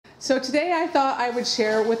So today I thought I would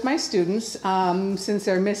share with my students, since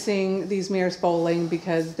they're missing these mares foaling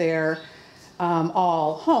because they're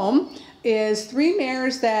all home, is 3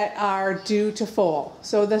 mares that are due to foal.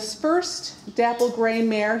 So this first dapple gray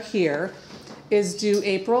mare here is due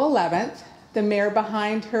April 11th. The mare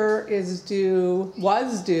behind her was due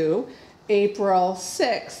April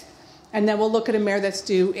 6th. And then we'll look at a mare that's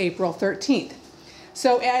due April 13th.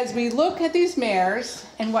 So as we look at these mares,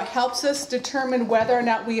 and what helps us determine whether or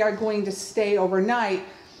not we are going to stay overnight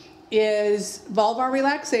is vulvar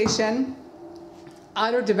relaxation,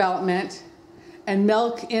 udder development, and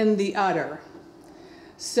milk in the udder.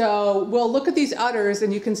 So we'll look at these udders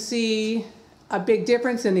and you can see a big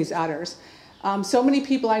difference in these udders. So many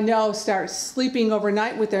people I know start sleeping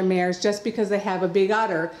overnight with their mares just because they have a big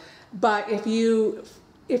udder. But if you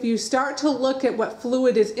start to look at what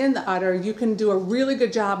fluid is in the udder, you can do a really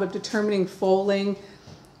good job of determining foaling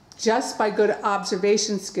just by good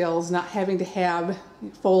observation skills, not having to have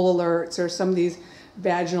foal alerts or some of these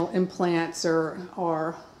vaginal implants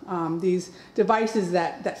or these devices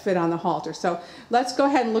that fit on the halter. So let's go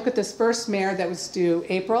ahead and look at this first mare that was due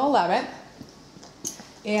April 11th.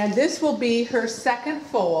 And this will be her second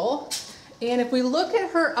foal. And if we look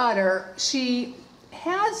at her udder, she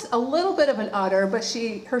has a little bit of an udder, but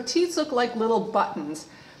her teeth look like little buttons.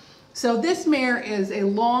 So this mare is a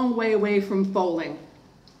long way away from foaling.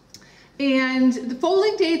 And the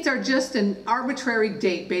foaling dates are just an arbitrary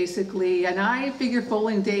date, basically. And I figure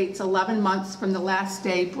foaling dates 11 months from the last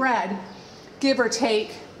day bred, give or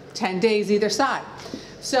take 10 days either side.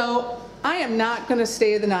 So I am not going to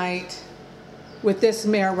stay the night with this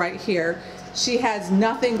mare right here. She has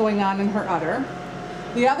nothing going on in her udder.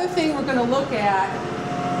 The other thing we're going to look at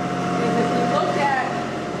is if we look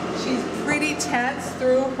at, she's pretty tense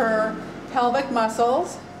through her pelvic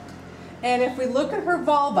muscles. And if we look at her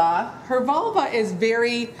vulva is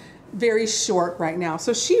very, very short right now.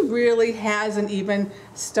 So she really hasn't even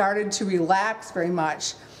started to relax very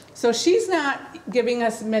much. So she's not giving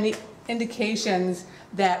us many indications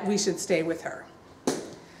that we should stay with her.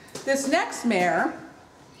 This next mare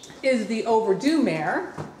is the Overdue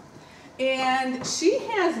Mayor. And she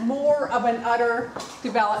has more of an udder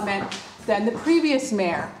development than the previous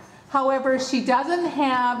mare. However, she doesn't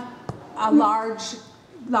have a large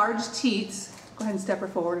teats. Go ahead and step her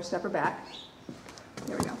forward or step her back.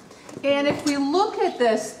 There we go. And if we look at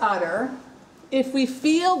this udder, if we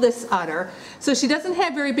feel this udder, so she doesn't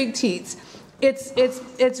have very big teats.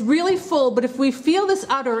 It's really full, but if we feel this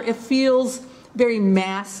udder, it feels very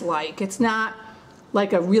mass-like. It's not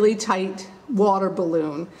like a really tight water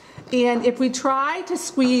balloon. And if we try to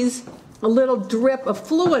squeeze a little drip of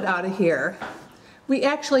fluid out of here, we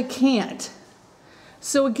actually can't.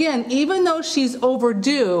 So again, even though she's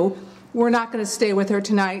overdue, we're not going to stay with her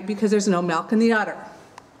tonight because there's no milk in the udder.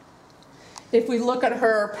 If we look at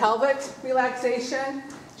her pelvic relaxation,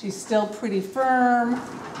 she's still pretty firm.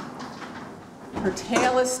 Her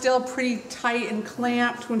tail is still pretty tight and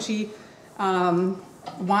clamped when she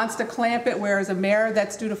wants to clamp it, whereas a mare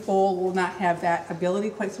that's due to foal will not have that ability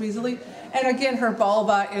quite so easily. And again, her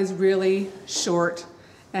vulva is really short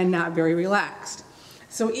and not very relaxed.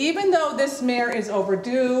 So even though this mare is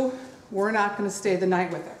overdue, we're not going to stay the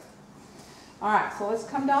night with her. All right, so let's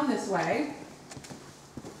come down this way.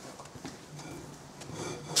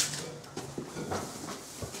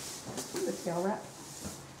 The tail wrap.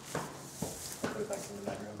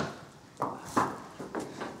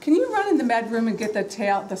 Can you run in the med room and get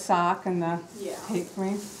the sock and the tape for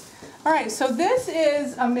me? All right, so this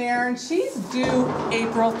is a mare, and she's due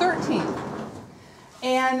April 13th.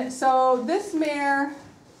 And so this mare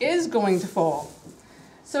is going to foal.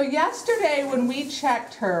 So yesterday when we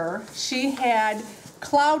checked her, she had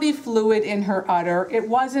cloudy fluid in her udder. It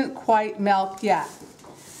wasn't quite milk yet.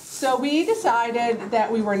 So we decided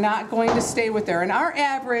that we were not going to stay with her. And our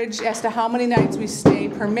average as to how many nights we stay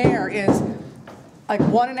per mare is like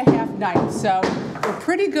 1.5 nights. So we're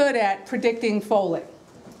pretty good at predicting foaling.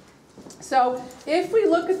 So if we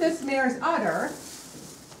look at this mare's udder,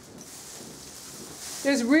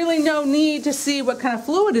 there's really no need to see what kind of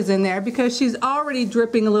fluid is in there because she's already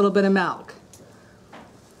dripping a little bit of milk.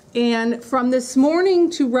 And from this morning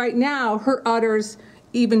to right now, her udders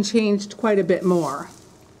even changed quite a bit more.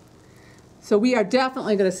 So we are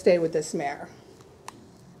definitely going to stay with this mare.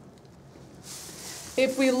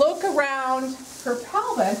 If we look around her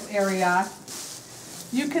pelvis area,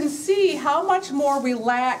 you can see how much more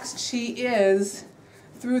relaxed she is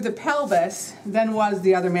through the pelvis than was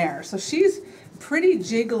the other mare. So she's pretty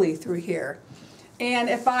jiggly through here. And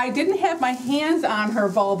if I didn't have my hands on her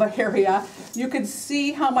vulva area, you could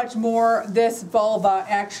see how much more this vulva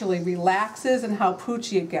actually relaxes and how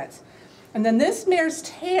poochy it gets. And then this mare's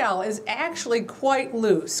tail is actually quite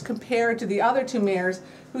loose compared to the other two mares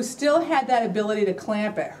who still had that ability to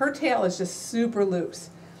clamp it. Her tail is just super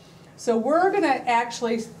loose. So we're going to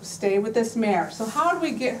actually stay with this mare. So how do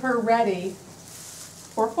we get her ready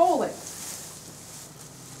for foaling?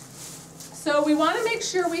 So we want to make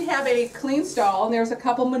sure we have a clean stall, and there's a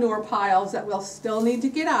couple manure piles that we'll still need to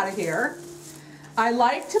get out of here. I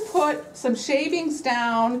like to put some shavings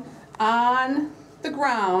down on the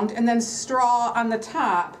ground and then straw on the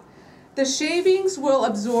top. The shavings will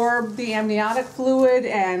absorb the amniotic fluid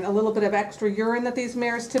and a little bit of extra urine that these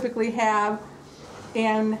mares typically have.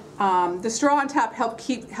 And the straw on top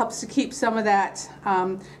helps to keep some of that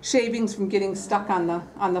shavings from getting stuck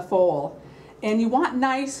on the foal. And you want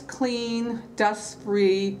nice, clean,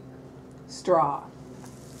 dust-free straw.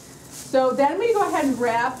 So then we go ahead and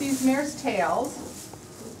wrap these mares' tails.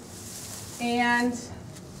 And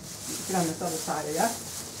get on this other side of you.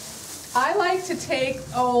 I like to take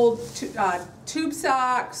old tube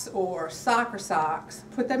socks or soccer socks,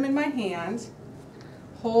 put them in my hand,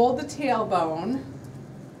 hold the tailbone,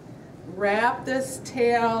 wrap this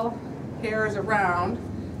tail hairs around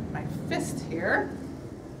my fist here,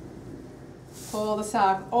 pull the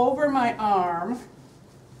sock over my arm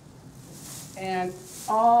and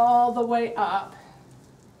all the way up,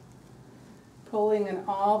 pulling in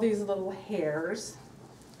all these little hairs,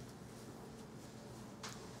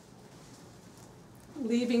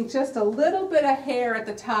 leaving just a little bit of hair at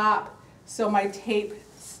the top so my tape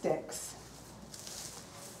sticks.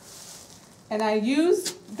 And I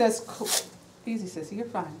use this, easy sissy, you're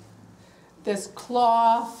fine. This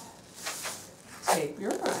cloth tape,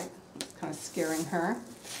 you're right, kind of scaring her,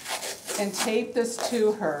 and tape this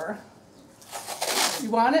to her. You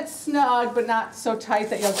want it snug, but not so tight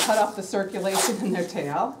that you'll cut off the circulation in their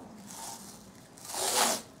tail.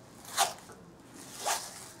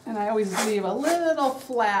 And I always leave a little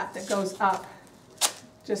flap that goes up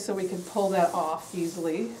just so we can pull that off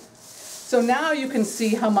easily. So now you can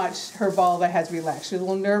see how much her vulva has relaxed. She was a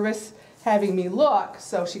little nervous having me look,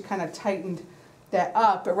 so she kind of tightened that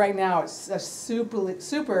up, but right now it's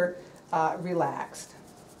super relaxed.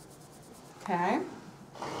 Okay?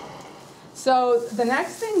 So the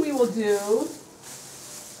next thing we will do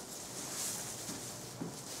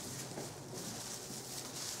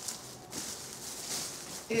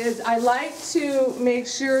is I like to make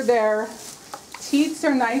sure their teats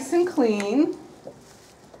are nice and clean.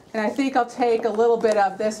 And I think I'll take a little bit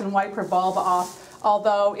of this and wipe her vulva off,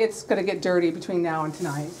 although it's going to get dirty between now and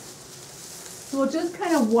tonight. So we'll just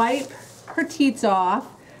kind of wipe her teats off,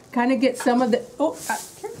 kind of get some of the,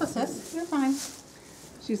 careful sis, you're fine.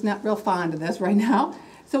 She's not real fond of this right now.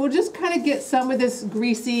 So we'll just kind of get some of this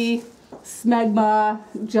greasy smegma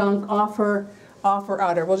junk off her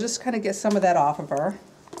udder. We'll just kind of get some of that off of her.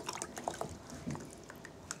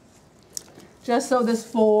 Just so this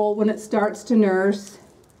foal, when it starts to nurse,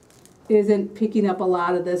 isn't picking up a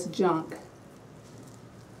lot of this junk.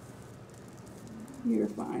 You're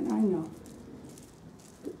fine, I know.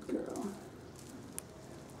 Good girl.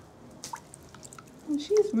 And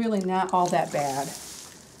she's really not all that bad.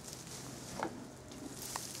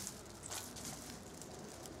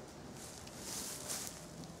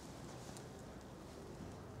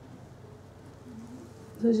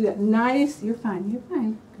 So she got nice, you're fine,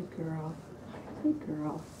 Good girl, good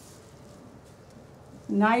girl.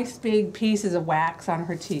 Nice big pieces of wax on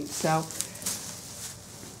her teeth, so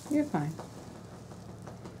you're fine.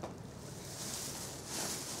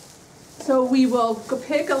 So we will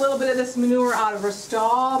pick a little bit of this manure out of her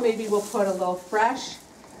stall. Maybe we'll put a little fresh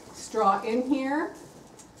straw in here.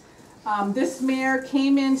 This mare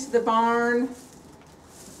came into the barn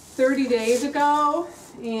 30 days ago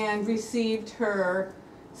and received her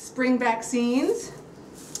spring vaccines,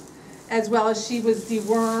 as well as she was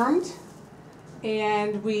dewormed.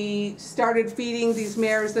 And we started feeding these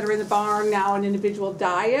mares that are in the barn now an individual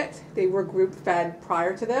diet. They were group fed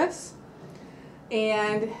prior to this.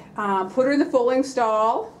 And put her in the foaling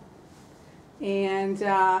stall. And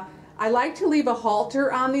I like to leave a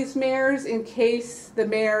halter on these mares in case the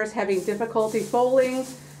mare is having difficulty foaling.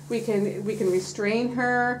 We can restrain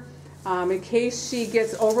her. In case she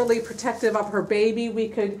gets overly protective of her baby, we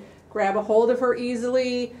could grab a hold of her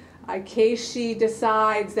easily. In case she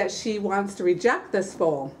decides that she wants to reject this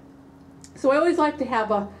foal. So I always like to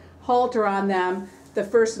have a halter on them the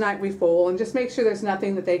first night we foal and just make sure there's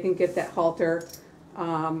nothing that they can get that halter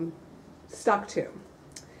stuck to.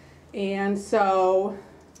 And so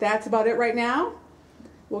that's about it right now.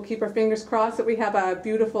 we'll keep our fingers crossed that we have a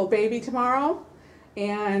beautiful baby tomorrow.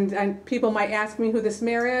 And people might ask me who this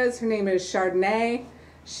mare is. Her name is Chardonnay.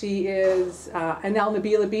 She is an El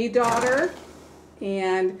Nabila B daughter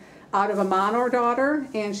and out of a Monor daughter,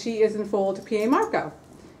 and she is in foal to PA Marco.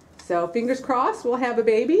 So fingers crossed we'll have a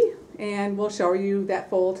baby, and we'll show you that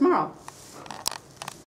foal tomorrow.